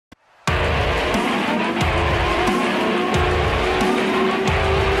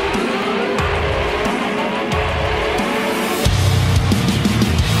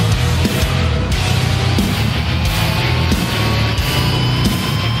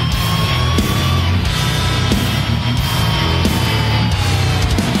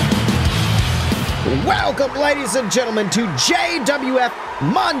Welcome, ladies and gentlemen, to JWF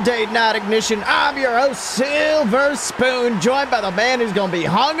Monday Night Ignition. I'm your host, Silver Spoon, joined by the man who's going to be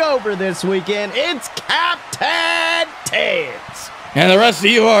hungover this weekend. It's Captain Tibbs. And the rest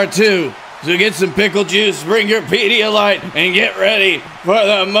of you are too. So get some pickle juice, bring your Pedialyte, and get ready for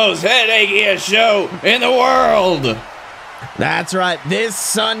the most headachy show in the world. That's right. This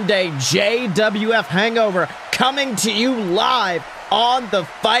Sunday, JWF Hangover coming to you live on the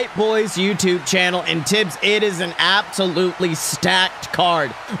Fight Boyz YouTube channel. And Tibbs, it is an absolutely stacked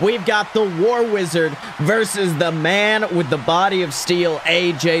card. We've got the War Wizard versus the man with the body of steel,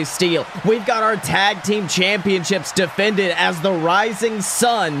 AJ Steele. We've got our tag team championships defended as the Rising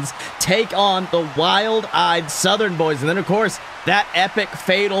Suns take on the Wild-Eyed Southern Boys. And then, of course, that epic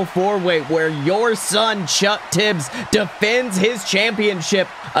fatal four-way where your son, Chuck Tibbs, defends his championship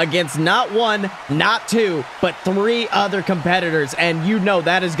against not one, not two, but three other competitors. And you know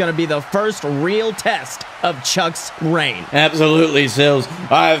that is going to be the first real test of Chuck's reign. Absolutely, Sills.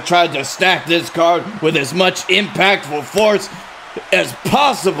 I've tried to stack this card with as much impactful force as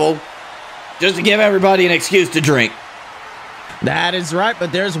possible just to give everybody an excuse to drink. That is right,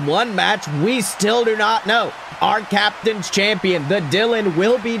 but there's one match we still do not know. Our captain's champion, the Dylan,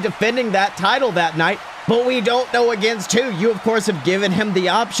 will be defending that title that night, but we don't know against who. You, of course, have given him the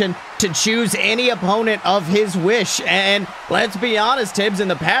option to choose any opponent of his wish. And let's be honest, Tibbs, in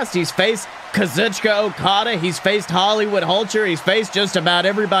the past, he's faced Kazuchika Okada, he's faced Hollywood Hulcher, he's faced just about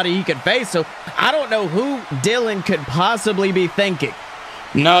everybody he could face. So I don't know who Dylan could possibly be thinking.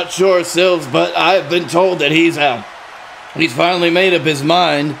 Not sure, Sills, but I've been told that he's finally made up his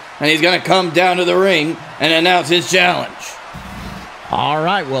mind, and he's going to come down to the ring and announce his challenge. All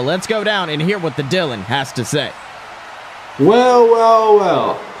right, well, let's go down and hear what the Dylan has to say.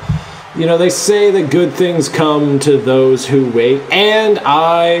 Well. You know, they say that good things come to those who wait, and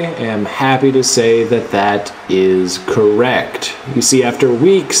I am happy to say that that is correct. You see, after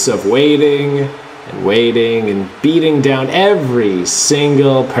weeks of waiting and beating down every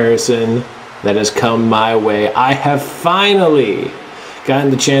single person that has come my way, I have finally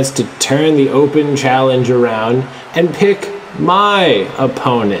gotten the chance to turn the open challenge around and pick my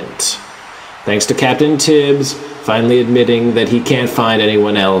opponent. Thanks to Captain Tibbs finally admitting that he can't find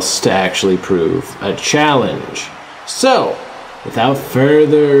anyone else to actually prove a challenge. So, without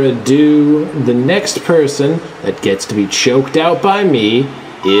further ado, the next person that gets to be choked out by me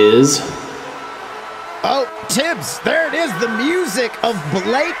is... Oh, Tibbs, there it is, the music of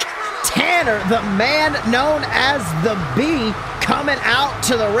Blake Tanner, the man known as the Bee, coming out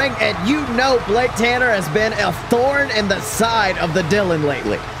to the ring. And you know Blake Tanner has been a thorn in the side of the Dylan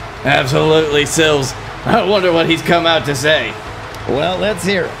lately. Absolutely, Sills. I wonder what he's come out to say. Well, let's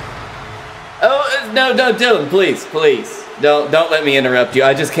hear it. Oh, no, Dylan, please. Don't let me interrupt you.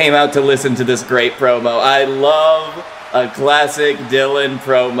 I just came out to listen to this great promo. I love a classic Dylan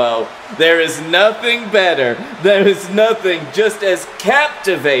promo. There is nothing better. There is nothing just as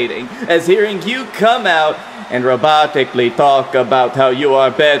captivating as hearing you come out and robotically talk about how you are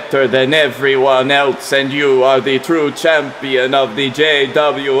better than everyone else and you are the true champion of the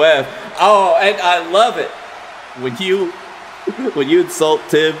JWF. Oh, and I love it when you insult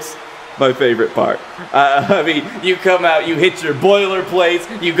Tibbs. My favorite part. I mean, you come out, you hit your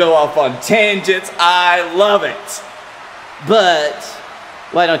boilerplates, you go off on tangents. I love it. But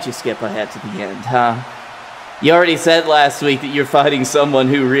why don't you skip ahead to the end, huh? You already said last week that you're fighting someone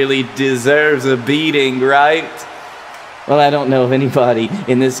who really deserves a beating, right? Well, I don't know of anybody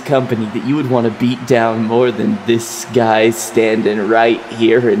in this company that you would want to beat down more than this guy standing right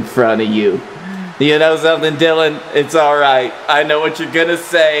here in front of you. You know something, Dylan? It's all right. I know what you're gonna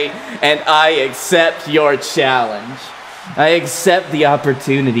say, and I accept your challenge. I accept the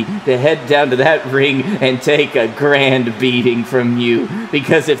opportunity to head down to that ring and take a grand beating from you.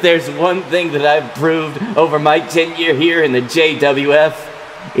 Because if there's one thing that I've proved over my tenure here in the JWF,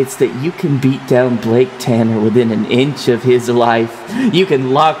 it's that you can beat down Blake Tanner within an inch of his life. You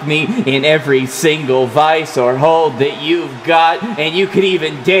can lock me in every single vice or hold that you've got, and you could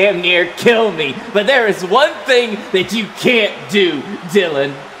even damn near kill me. But there is one thing that you can't do,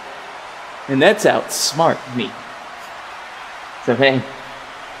 Dylan, and that's outsmart me. So hey,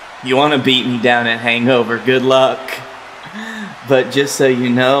 you want to beat me down at Hangover, good luck. But just so you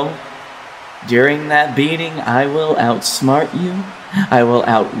know, during that beating, I will outsmart you, I will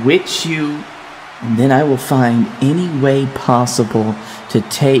outwit you, and then I will find any way possible to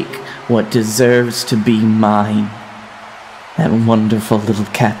take what deserves to be mine. That wonderful little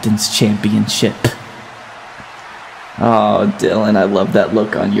captain's championship. Oh, Dylan, I love that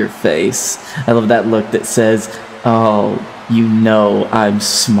look on your face. I love that look that says, oh, you know I'm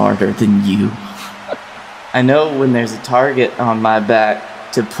smarter than you. I know when there's a target on my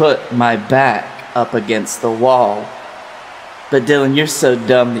back to put my back up against the wall. But Dylan, you're so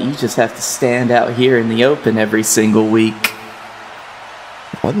dumb that you just have to stand out here in the open every single week.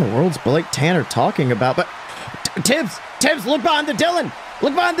 What in the world's Blake Tanner talking about? But Tibbs, look behind the Dylan.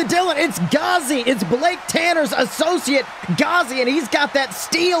 Look behind the Dylan. It's Ghazi. It's Blake Tanner's associate, Ghazi, and he's got that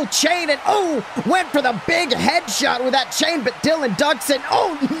steel chain. And went for the big headshot with that chain, but Dylan ducks it.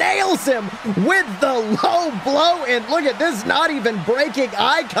 Nails him with the low blow. And look at this, not even breaking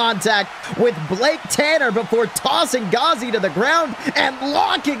eye contact with Blake Tanner before tossing Ghazi to the ground and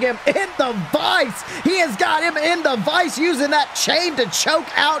locking him in the vise. He has got him in the vise using that chain to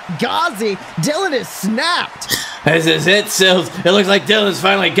choke out Ghazi. Dylan is snapped. This is it, Sills. It looks like Dylan's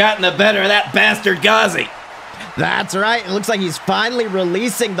finally gotten the better of that bastard Ghazi. That's right. It looks like he's finally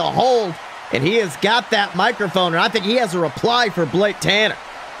releasing the hold, and he has got that microphone, and I think he has a reply for Blake Tanner.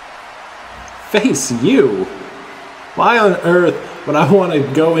 Face you? Why on earth would I want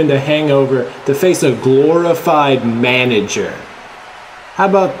to go into Hangover to face a glorified manager? How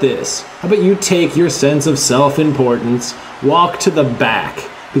about this? How about you take your sense of self-importance, walk to the back,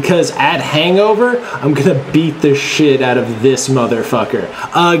 because at Hangover, I'm gonna beat the shit out of this motherfucker.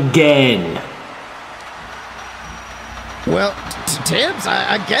 Again. Well, Tibbs,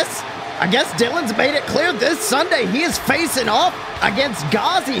 I guess Dylan's made it clear this Sunday he is facing off against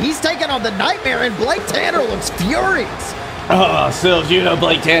Ghazi. He's taking on the Nightmare, and Blake Tanner looks furious. Oh, Sills, you know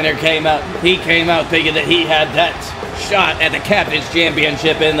Blake Tanner came out thinking that he had that shot at the Captain's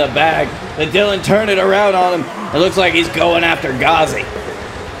Championship in the bag. Then Dylan turned it around on him. It looks like he's going after Ghazi.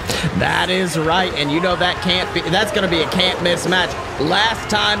 That is right, and you know that's going to be a can't-miss match. Last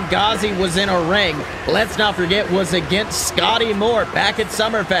time Ghazi was in a ring, let's not forget, was against Scotty Moore back at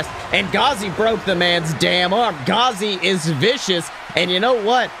Summerfest, and Ghazi broke the man's damn arm. Ghazi is vicious, and you know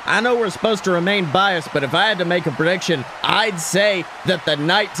what? I know we're supposed to remain biased, but if I had to make a prediction, I'd say that the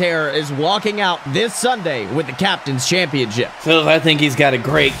Night Terror is walking out this Sunday with the Captain's Championship. Sills, I think he's got a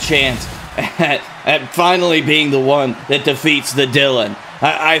great chance at finally being the one that defeats the Dylan.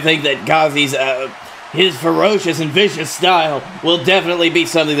 I think that Ghazi's, his ferocious and vicious style will definitely be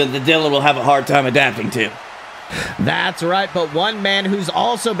something that the Dylan will have a hard time adapting to. That's right, but one man who's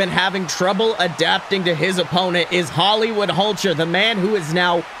also been having trouble adapting to his opponent is Hollywood Hulcher, the man who is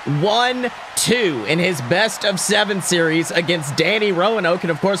now 1-2 in his best-of-7 series against Danny Roanoke. And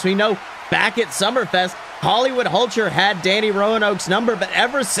of course, we know back at Summerfest, Hollywood Hulcher had Danny Roanoke's number, but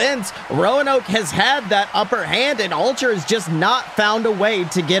ever since, Roanoke has had that upper hand, and Hulcher has just not found a way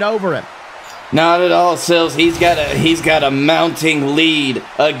to get over him. Not at all, Sills. He's got a mounting lead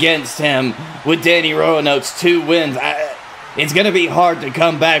against him with Danny Roanoke's 2 wins. It's going to be hard to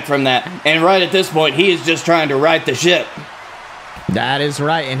come back from that. And right at this point, he is just trying to right the ship. That is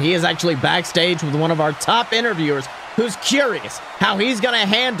right, and he is actually backstage with one of our top interviewers who's curious how he's going to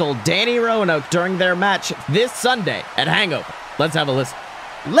handle Danny Roanoke during their match this Sunday at Hangover. Let's have a listen.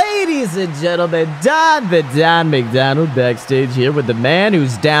 Ladies and gentlemen, Don McDonald backstage here with the man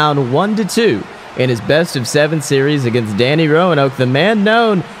who's down 1-2 in his best-of-7 series against Danny Roanoke, the man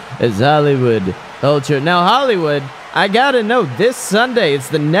known as Hollywood Hulcher. Now, Hollywood, I gotta know, this Sunday, it's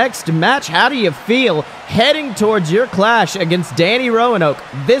the next match. How do you feel heading towards your clash against Danny Roanoke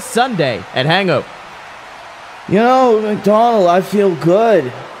this Sunday at Hangover? You know, McDonald, I feel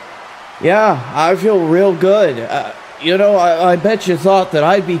good. Yeah, I feel real good. You know, I bet you thought that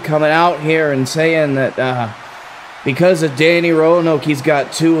I'd be coming out here and saying that because of Danny Roanoke, he's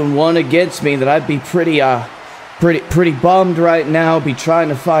got 2-1 against me, that I'd be pretty bummed right now, be trying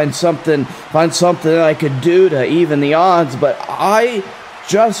to find something that I could do to even the odds. But I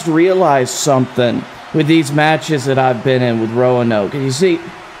just realized something with these matches that I've been in with Roanoke. And you see,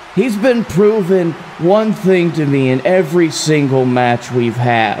 he's been proving one thing to me in every single match we've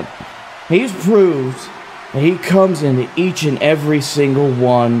had. He's proved that he comes into each and every single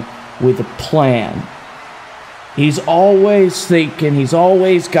one with a plan. He's always thinking, he's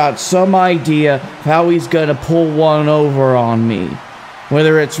always got some idea of how he's going to pull one over on me.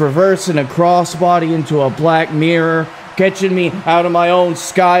 Whether it's reversing a crossbody into a black mirror, catching me out of my own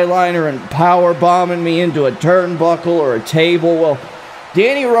Skyliner and power bombing me into a turnbuckle or a table. Well,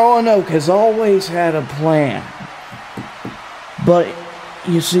 Danny Roanoke has always had a plan. But,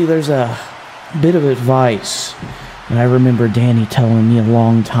 you see, there's a bit of advice that I remember Danny telling me a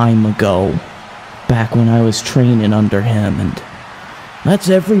long time ago, back when I was training under him, and that's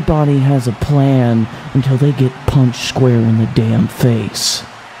everybody has a plan until they get punched square in the damn face.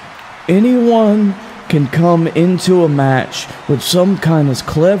 Anyone can come into a match with some kind of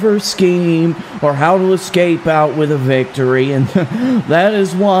clever scheme or how to escape out with a victory, and that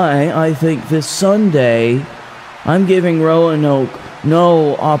is why I think this Sunday I'm giving Roanoke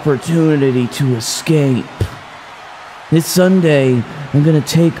no opportunity to escape. This Sunday, I'm going to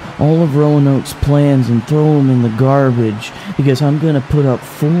take all of Roanoke's plans and throw them in the garbage, because I'm going to put up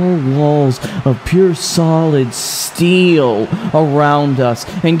 4 walls of pure solid steel around us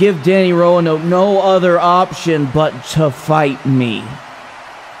and give Danny Roanoke no other option but to fight me.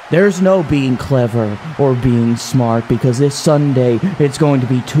 There's no being clever or being smart, because this Sunday it's going to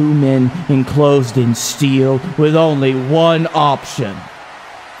be 2 men enclosed in steel with only one option: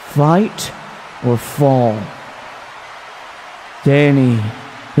 fight or fall. Danny,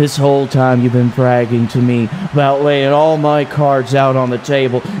 this whole time you've been bragging to me about laying all my cards out on the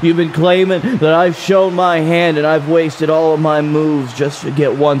table. You've been claiming that I've shown my hand and I've wasted all of my moves just to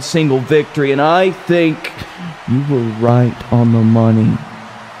get one single victory, and I think you were right on the money.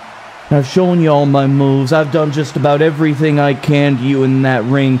 I've shown you all my moves. I've done just about everything I can to you in that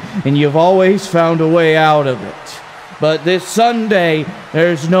ring, and you've always found a way out of it. But this Sunday,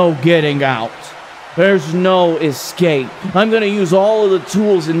 there's no getting out. There's no escape. I'm going to use all of the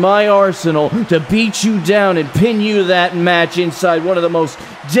tools in my arsenal to beat you down and pin you to that match inside one of the most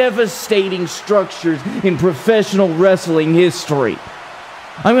devastating structures in professional wrestling history.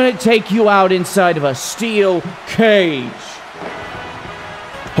 I'm going to take you out inside of a steel cage.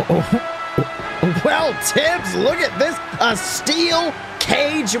 Well, Tibbs, look at this. A steel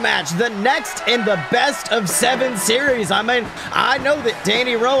cage match, the next in the best of 7 series. I mean, I know that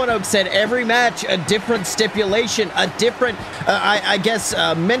Danny Roanoke said every match a different stipulation, a different,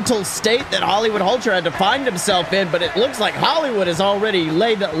 mental state that Hollywood Hulcher had to find himself in, but it looks like Hollywood has already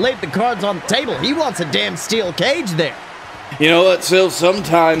laid the cards on the table. He wants a damn steel cage there. You know what, Sil?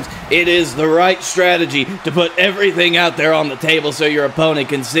 Sometimes it is the right strategy to put everything out there on the table so your opponent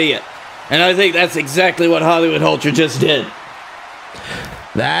can see it. And I think that's exactly what Hollywood Hulcher just did.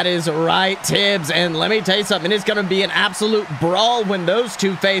 That is right, Tibbs, and let me tell you something. It's going to be an absolute brawl when those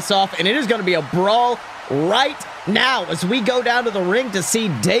two face off, and it is going to be a brawl right now as we go down to the ring to see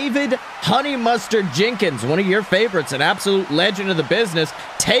David Honey Mustard Jenkins, one of your favorites, an absolute legend of the business,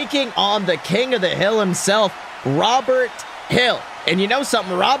 taking on the king of the hill himself, Robert Hill. And you know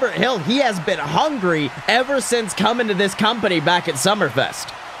something, Robert Hill, he has been hungry ever since coming to this company back at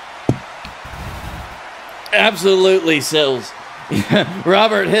Summerfest. Absolutely, Sills.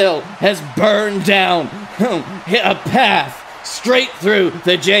 Robert Hill has burned down a path straight through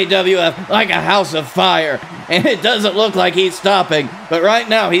the JWF like a house of fire, and it doesn't look like he's stopping, but right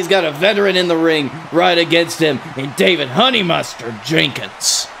now he's got a veteran in the ring right against him in David Honey Mustard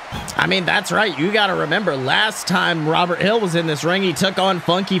Jenkins. I mean, that's right. You got to remember, last time Robert Hill was in this ring, he took on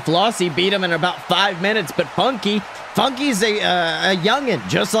Funky Flossie, beat him in about 5 minutes, but Funky's a youngin',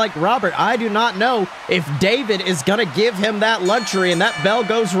 just like Robert. I do not know if David is going to give him that luxury, and that bell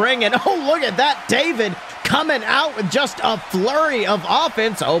goes ringing. Oh, look at that, David coming out with just a flurry of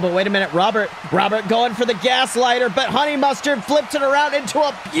offense. Oh, but wait a minute, Robert going for the gaslighter, but Honey Mustard flips it around into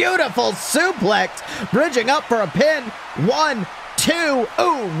a beautiful suplex, bridging up for a pin. 1, 2,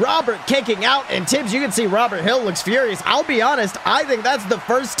 ooh, Robert kicking out, and Tibbs, you can see Robert Hill looks furious. I'll be honest, I think that's the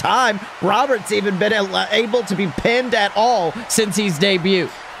first time Robert's even been able to be pinned at all since he's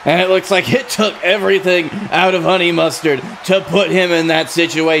debuted. And it looks like it took everything out of Honey Mustard to put him in that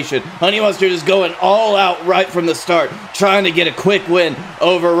situation. Honey Mustard is going all out right from the start, trying to get a quick win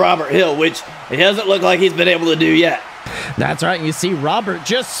over Robert Hill, which it doesn't look like he's been able to do yet. That's right, and you see Robert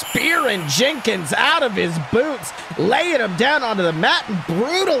just spearing Jenkins out of his boots, laying him down onto the mat and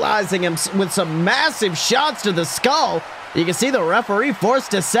brutalizing him with some massive shots to the skull. You can see the referee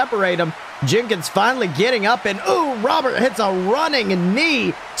forced to separate him. Jenkins finally getting up, and ooh, Robert hits a running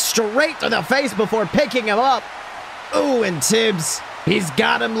knee straight to the face before picking him up. Ooh, and Tibbs, he's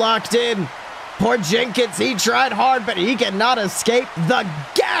got him locked in. Poor Jenkins, he tried hard, but he cannot escape the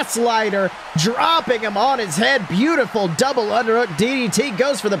gaslighter, dropping him on his head. Beautiful double underhook DDT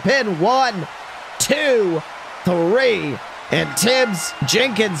goes for the pin. 1, 2, 3. And Tibbs,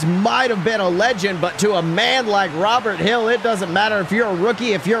 Jenkins might have been a legend, but to a man like Robert Hill, it doesn't matter if you're a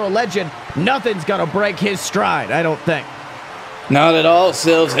rookie, if you're a legend, nothing's going to break his stride, I don't think. Not at all,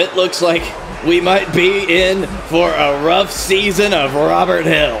 Sills. It looks like we might be in for a rough season of Robert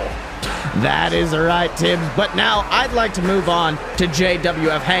Hill. That is right, Tibbs. But now I'd like to move on to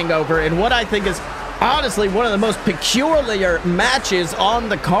JWF Hangover and what I think is honestly one of the most peculiar matches on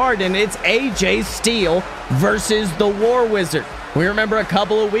the card, and it's AJ Steele versus the War Wizard. We remember a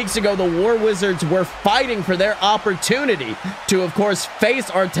couple of weeks ago, the War Wizards were fighting for their opportunity to, of course, face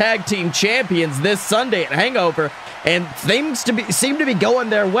our tag team champions this Sunday at Hangover, and things seem to be going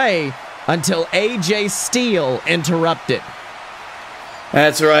their way until AJ Steele interrupted.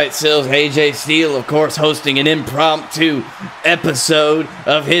 That's right, Sills. AJ Steele, of course, hosting an impromptu episode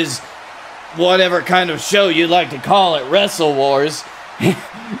of his whatever kind of show you'd like to call it, Wrestle Wars,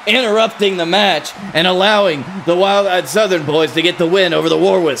 interrupting the match and allowing the Wild-Eyed Southern Boys to get the win over the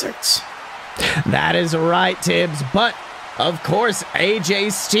War Wizards. That is right, Tibbs, but of course,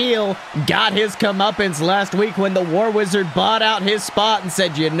 AJ Steele got his comeuppance last week when the War Wizard bought out his spot and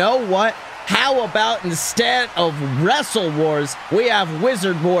said, you know what? How about instead of Wrestle Wars, we have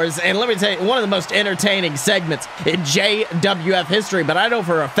Wizard Wars? And let me tell you, one of the most entertaining segments in JWF history, but I know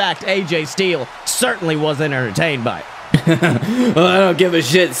for a fact AJ Steele certainly wasn't entertained by it. Well, I don't give a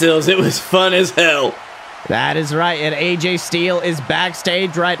shit, Sills. It was fun as hell. That is right, and AJ Steele is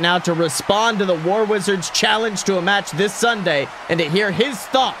backstage right now to respond to the War Wizards' challenge to a match this Sunday and to hear his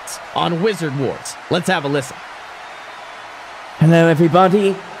thoughts on Wizard Wars. Let's have a listen. Hello,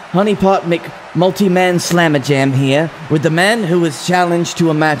 everybody. Honeypot Multi-Man Slammer-Jam here with the man who was challenged to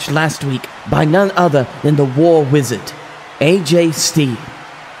a match last week by none other than the War Wizard, AJ Steele.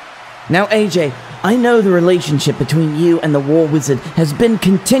 Now, AJ, I know the relationship between you and the War Wizard has been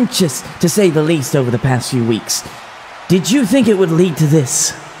contentious, to say the least, over the past few weeks. Did you think it would lead to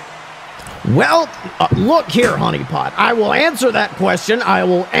this? Well, look here, Honeypot. I will answer that question. I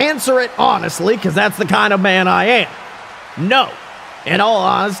will answer it honestly, because that's the kind of man I am. No. In all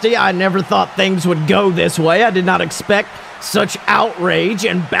honesty, I never thought things would go this way. I did not expect such outrage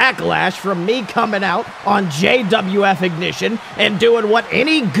and backlash from me coming out on JWF Ignition and doing what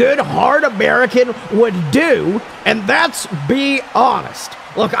any good, hard American would do, and that's be honest.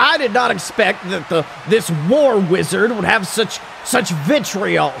 Look, I did not expect that this War Wizard would have such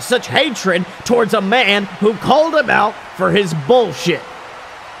vitriol, such hatred towards a man who called him out for his bullshit.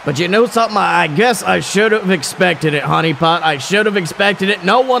 But you know something? I guess I should have expected it, Honeypot. I should have expected it.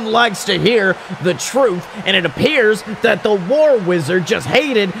 No one likes to hear the truth, and it appears that the War Wizard just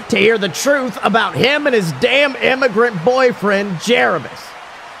hated to hear the truth about him and his damn immigrant boyfriend, Jeremy.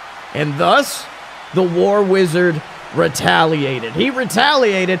 And thus, the War Wizard retaliated. He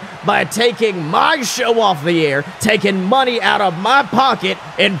retaliated by taking my show off the air, taking money out of my pocket,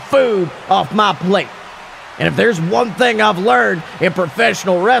 and food off my plate. And if there's one thing I've learned in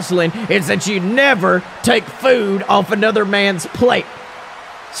professional wrestling, it's that you never take food off another man's plate.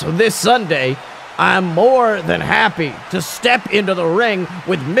 So this Sunday, I'm more than happy to step into the ring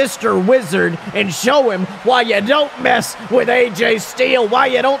with Mr. Wizard and show him why you don't mess with AJ Steele, why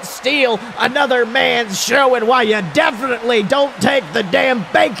you don't steal another man's show, and why you definitely don't take the damn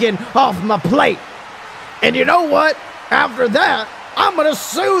bacon off my plate. And you know what? After that, I'm gonna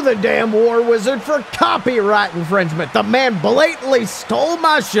sue the damn War Wizard for copyright infringement. The man blatantly stole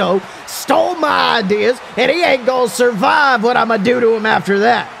my show, stole my ideas, and he ain't gonna survive what I'm gonna do to him after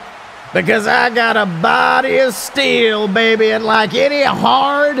that. Because I got a body of steel, baby, and like any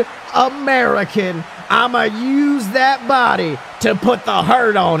hard American, I'm gonna use that body to put the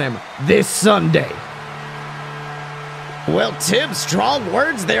hurt on him this Sunday. Well, Tim, strong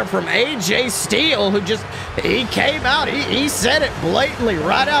words there from AJ Steele, who he came out, he said it blatantly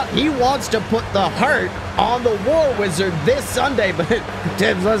right out. He wants to put the hurt on the War Wizard this Sunday. But,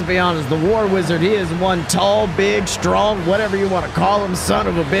 Tim, let's be honest, the War Wizard, he is one tall, big, strong, whatever you want to call him, son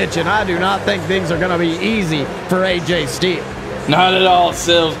of a bitch. And I do not think things are going to be easy for AJ Steele. Not at all,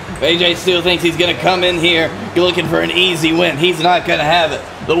 Sills. AJ Steele thinks he's going to come in here looking for an easy win. He's not going to have it.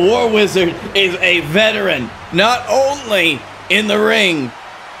 The War Wizard is a veteran, not only in the ring,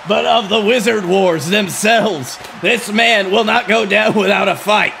 but of the Wizard Wars themselves. This man will not go down without a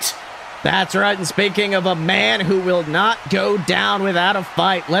fight. That's right, and speaking of a man who will not go down without a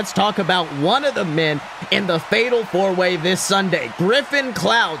fight, let's talk about one of the men in the Fatal 4-Way this Sunday, Griffin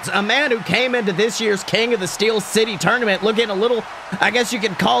Clouds, a man who came into this year's King of the Steel City tournament looking a little, I guess you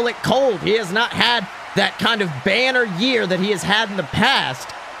could call it cold. He has not had that kind of banner year that he has had in the past.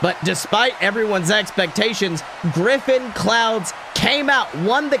 But despite everyone's expectations, Griffin Clouds came out,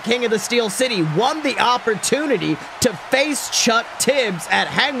 won the King of the Steel City, won the opportunity to face Chuck Tibbs at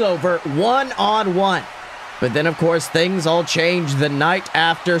Hangover one-on-one. But then, of course, things all changed the night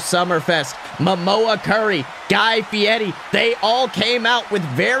after Summerfest. Momoa Curry, Guy Fieri, they all came out with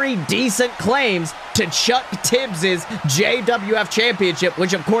very decent claims to Chuck Tibbs' JWF Championship,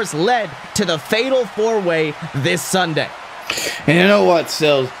 which, of course, led to the Fatal 4-Way this Sunday. And you know what,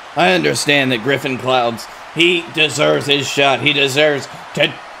 Sills? I understand that Griffin Clouds, he deserves his shot. He deserves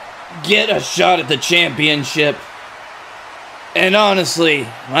to get a shot at the championship. And honestly,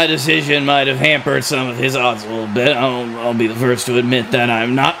 my decision might have hampered some of his odds a little bit. I'll be the first to admit that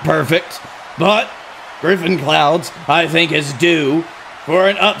I'm not perfect. But Griffin Clouds, I think, is due for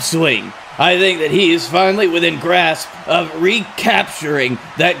an upswing. I think that he is finally within grasp of recapturing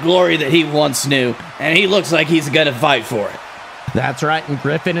that glory that he once knew. And he looks like he's going to fight for it. That's right, and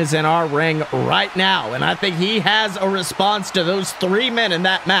Griffin is in our ring right now, and I think he has a response to those 3 men in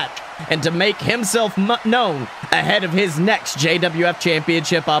that match, and to make himself known ahead of his next JWF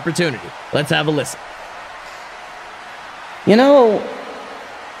Championship opportunity. Let's have a listen. You know,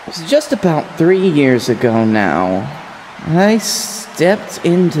 it was just about 3 years ago now, I stepped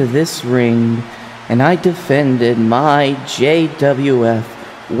into this ring and I defended my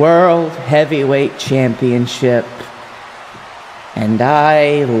JWF World Heavyweight Championship. And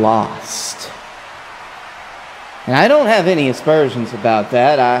I lost. And I don't have any aspersions about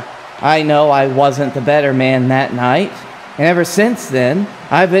that. I know I wasn't the better man that night. And ever since then,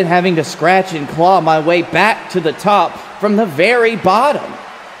 I've been having to scratch and claw my way back to the top from the very bottom.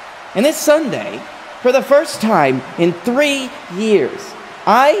 And this Sunday, for the first time in 3 years,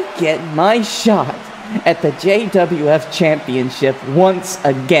 I get my shot at the JWF Championship once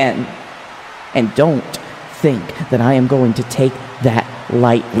again. And don't think that I am going to take that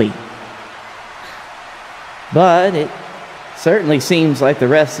lightly. But it certainly seems like the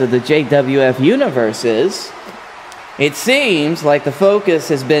rest of the JWF universe is. It seems like the focus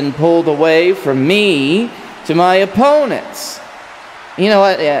has been pulled away from me to my opponents. You know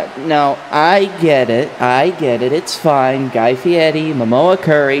what? Yeah, no, I get it. It's fine. Guy Fieri, Momoa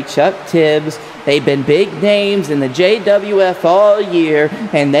Curry, Chuck Tibbs, they've been big names in the JWF all year,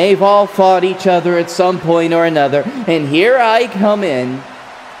 and they've all fought each other at some point or another. And here I come in,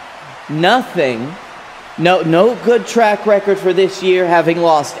 nothing, no good track record for this year, having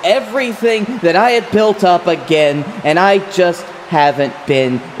lost everything that I had built up again, and I just haven't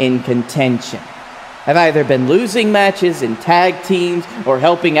been in contention. I've either been losing matches in tag teams or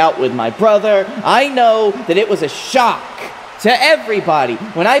helping out with my brother. I know that it was a shock to everybody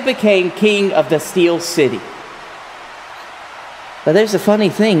when I became king of the Steel City. But there's a funny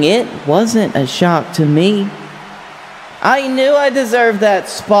thing, it wasn't a shock to me. I knew I deserved that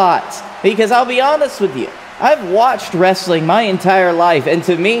spot, because I'll be honest with you, I've watched wrestling my entire life, and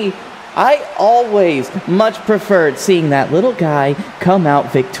to me, I always much preferred seeing that little guy come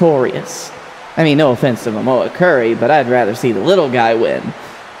out victorious. I mean, no offense to Momoa Curry, but I'd rather see the little guy win.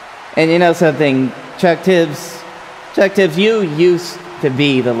 And you know something, Chuck Tibbs, you used to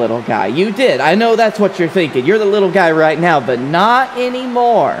be the little guy. You did. I know that's what you're thinking. You're the little guy right now, but not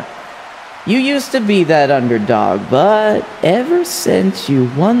anymore. You used to be that underdog, but ever since you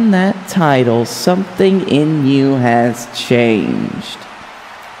won that title, something in you has changed.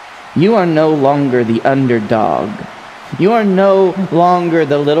 You are no longer the underdog. You are no longer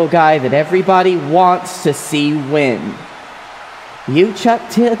the little guy that everybody wants to see win. You, Chuck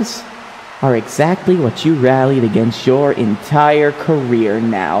Tibbs, are exactly what you rallied against your entire career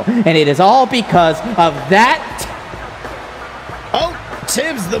now. And it is all because of that. Oh,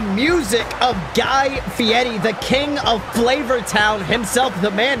 Tibbs, the music of Guy Fieri, the king of Flavortown himself,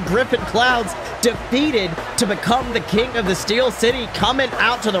 the man Griffin Clouds, defeated to become the king of the Steel City, coming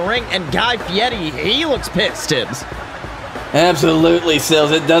out to the ring, and Guy Fieri, he looks pissed, Tibbs. Absolutely,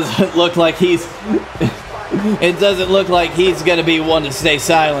 Sills. It doesn't look like he's going to be one to stay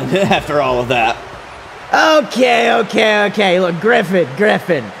silent after all of that. Okay. Look,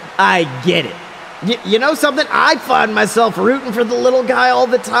 Griffin, I get it. You know something? I find myself rooting for the little guy all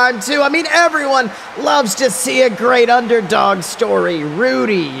the time, too. I mean, everyone loves to see a great underdog story.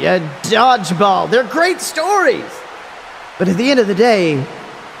 Rudy, a dodgeball. They're great stories. But at the end of the day,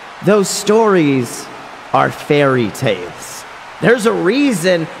 those stories are fairy tales. There's a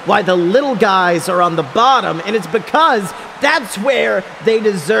reason why the little guys are on the bottom, and it's because that's where they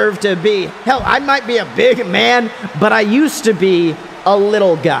deserve to be. Hell, I might be a big man, but I used to be a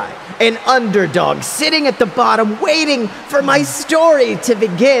little guy, an underdog, sitting at the bottom, waiting for my story to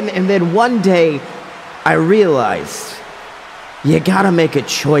begin. And then one day, I realized, you gotta make a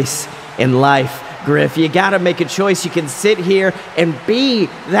choice in life, Griff. You gotta make a choice. You can sit here and be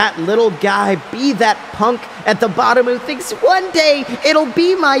that little guy, be that punk at the bottom who thinks one day it'll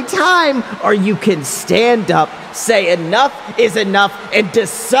be my time, or you can stand up, say enough is enough, and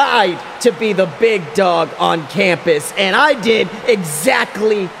decide to be the big dog on campus. And I did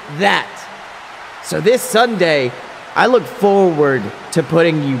exactly that. So this Sunday, I look forward to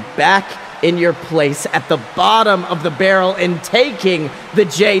putting you back in your place at the bottom of the barrel in taking the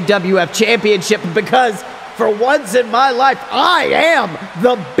JWF Championship, because for once in my life, I am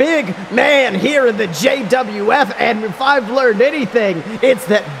the big man here in the JWF, and if I've learned anything, it's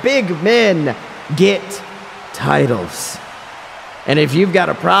that big men get titles. And if you've got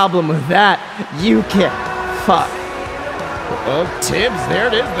a problem with that, you can fuck. Oh, Tibbs, there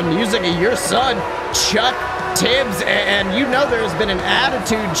it is, the music of your son, Chuck Tibbs, and you know there's been an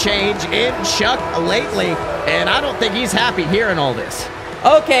attitude change in Chuck lately, and I don't think he's happy hearing all this.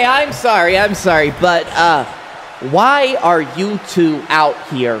 Okay, I'm sorry, but, why are you two out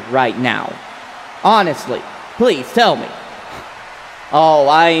here right now? Honestly, please tell me. Oh,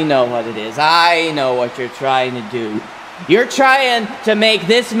 I know what it is. I know what you're trying to do. You're trying to make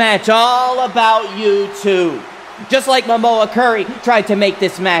this match all about you two. Just like Momoa Curry tried to make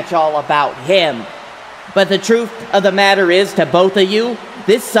this match all about him. But the truth of the matter is, to both of you,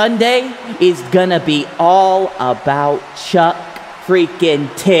 this Sunday is gonna be all about Chuck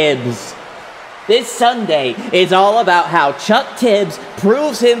freaking Tibbs. This Sunday is all about how Chuck Tibbs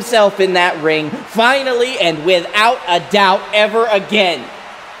proves himself in that ring, finally and without a doubt ever again.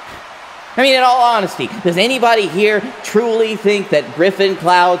 I mean, in all honesty, does anybody here truly think that Griffin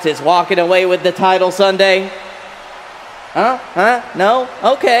Clouds is walking away with the title Sunday? No?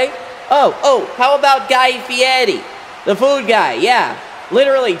 Okay. Oh, how about Guy Fieri? The food guy, yeah.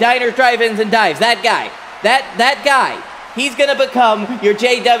 Literally, diners, drive-ins, and dives. That guy. That guy. He's gonna become your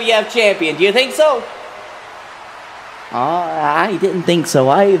JWF champion. Do you think so? I didn't think so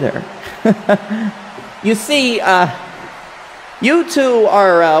either. You see, you two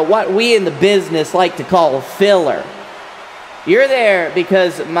are what we in the business like to call a filler. You're there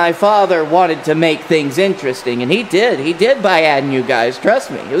because my father wanted to make things interesting, and he did by adding you guys, trust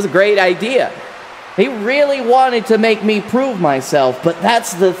me. It was a great idea. He really wanted to make me prove myself, but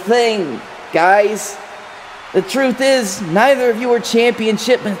that's the thing, guys. The truth is, neither of you are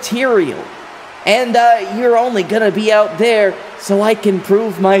championship material. And you're only gonna be out there so I can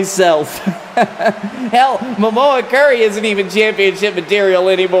prove myself. Hell, Momoa Curry isn't even championship material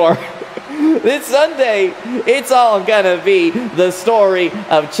anymore. This Sunday, it's all gonna be the story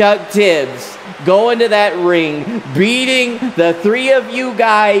of Chuck Tibbs going to that ring, beating the three of you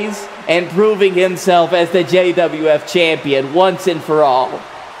guys, and proving himself as the JWF champion once and for all.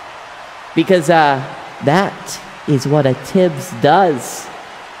 Because, that is what a Tibbs does.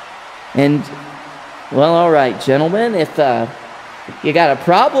 And, well, all right, gentlemen, if you got a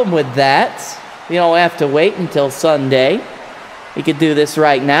problem with that, you don't have to wait until Sunday. You could do this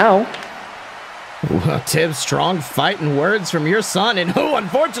right now. Well, Tibbs, strong fighting words from your son, and who,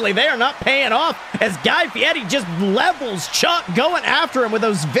 unfortunately, they are not paying off as Guy Fieri just levels Chuck, going after him with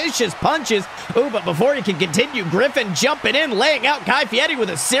those vicious punches. Ooh, but before he can continue, Griffin jumping in, laying out Guy Fieri with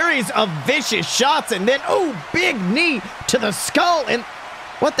a series of vicious shots, and then, ooh, big knee to the skull, and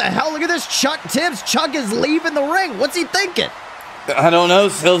what the hell, look at this, Chuck Tibbs. Chuck is leaving the ring. What's he thinking? I don't know,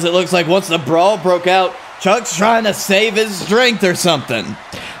 Sills. It looks like once the brawl broke out, Chuck's trying to save his strength or something.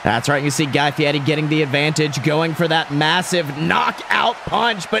 That's right, you see Guy Fieri getting the advantage, going for that massive knockout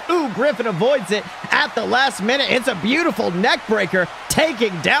punch, but ooh, Griffin avoids it at the last minute. It's a beautiful neck breaker,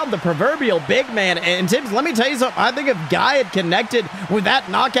 taking down the proverbial big man. And Tibbs, let me tell you something, I think if Guy had connected with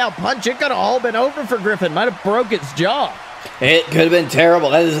that knockout punch, it could have all been over for Griffin. Might have broke his jaw. It could have been terrible.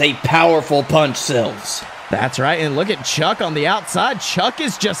 That is a powerful punch, Sills. That's right, and look at Chuck on the outside. Chuck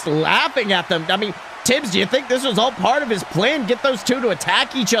is just laughing at them. I mean, Tibbs, do you think this was all part of his plan? Get those two to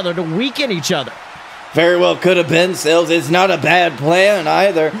attack each other, to weaken each other? Very well could have been, Sills. It's not a bad plan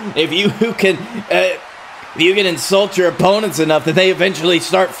either. If you can insult your opponents enough that they eventually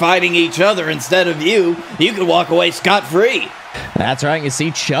start fighting each other instead of you can walk away scot-free. That's right, you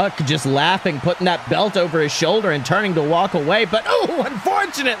see Chuck just laughing, putting that belt over his shoulder and turning to walk away, but oh,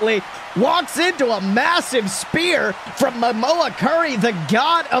 unfortunately, walks into a massive spear from Momoa Curry, the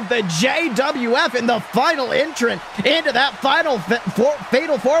god of the JWF, in the final entrant into that final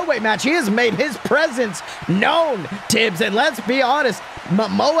fatal four-way match. He has made his presence known, Tibbs, and let's be honest,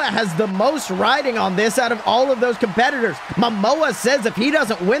 Momoa has the most riding on this out of all of those competitors. Momoa says if he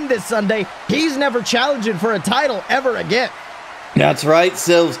doesn't win this Sunday, he's never challenging for a title ever again. That's right,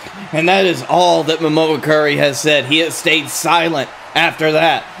 Sills, and that is all that Momoa Curry has said. He has stayed silent after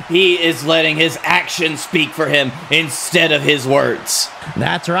that. He is letting his actions speak for him instead of his words.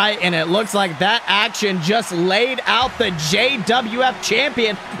 That's right, and it looks like that action just laid out the JWF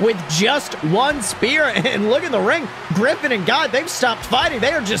champion with just one spear. And look at the ring. Griffin and Guy, they've stopped fighting.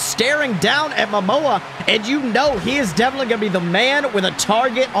 They are just staring down at Momoa, and you know he is definitely going to be the man with a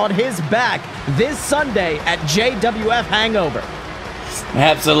target on his back this Sunday at JWF Hangover.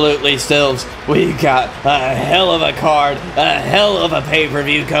 Absolutely, Stills. We got a hell of a card, a hell of a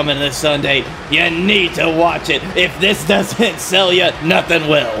pay-per-view coming this Sunday. You need to watch it. If this doesn't sell you, nothing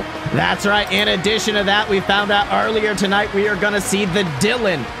will. That's right. In addition to that, we found out earlier tonight we are going to see the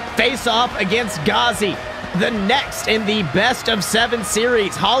Dylan face off against Ghazi. The next in the best of 7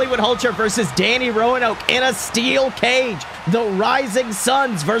 series, Hollywood Hulcher versus Danny Roanoke in a steel cage. The Rising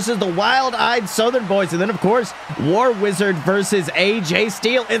Suns versus the Wild-Eyed Southern Boys. And then, of course, War Wizard versus AJ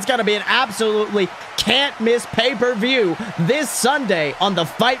Steele. It's going to be an absolutely can't-miss pay-per-view this Sunday on the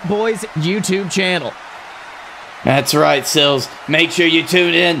Fight Boys YouTube channel. That's right, Sills. Make sure you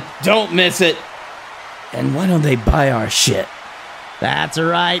tune in. Don't miss it. And why don't they buy our shit? That's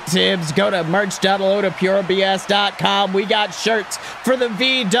right, Tibbs. Go to merch.loadofpurebs.com. We got shirts for the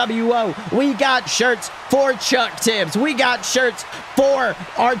VWO. We got shirts for Chuck Tibbs. We got shirts for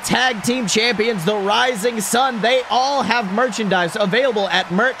our tag team champions, the Rising Sun. They all have merchandise available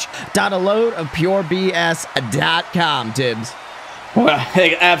at merch.loadofpurebs.com, Tibbs. Well,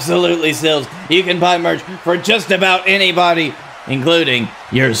 absolutely, Sills. You can buy merch for just about anybody, including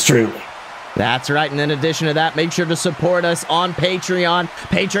yours truly. That's right, and in addition to that, make sure to support us on Patreon.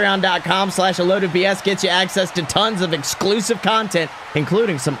 Patreon.com/AloadofBS gets you access to tons of exclusive content,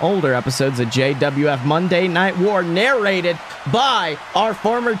 including some older episodes of JWF Monday Night War, narrated by our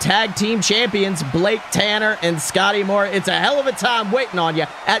former tag team champions, Blake Tanner and Scotty Moore. It's a hell of a time waiting on you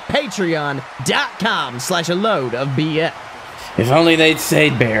at Patreon.com/AloadofBS. If only they'd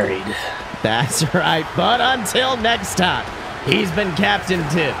stayed buried. That's right, but until next time, he's been Captain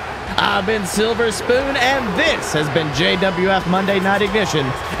Tib. I've been Silver Spoon, and this has been JWF Monday Night Ignition,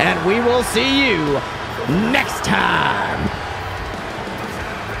 and we will see you next time.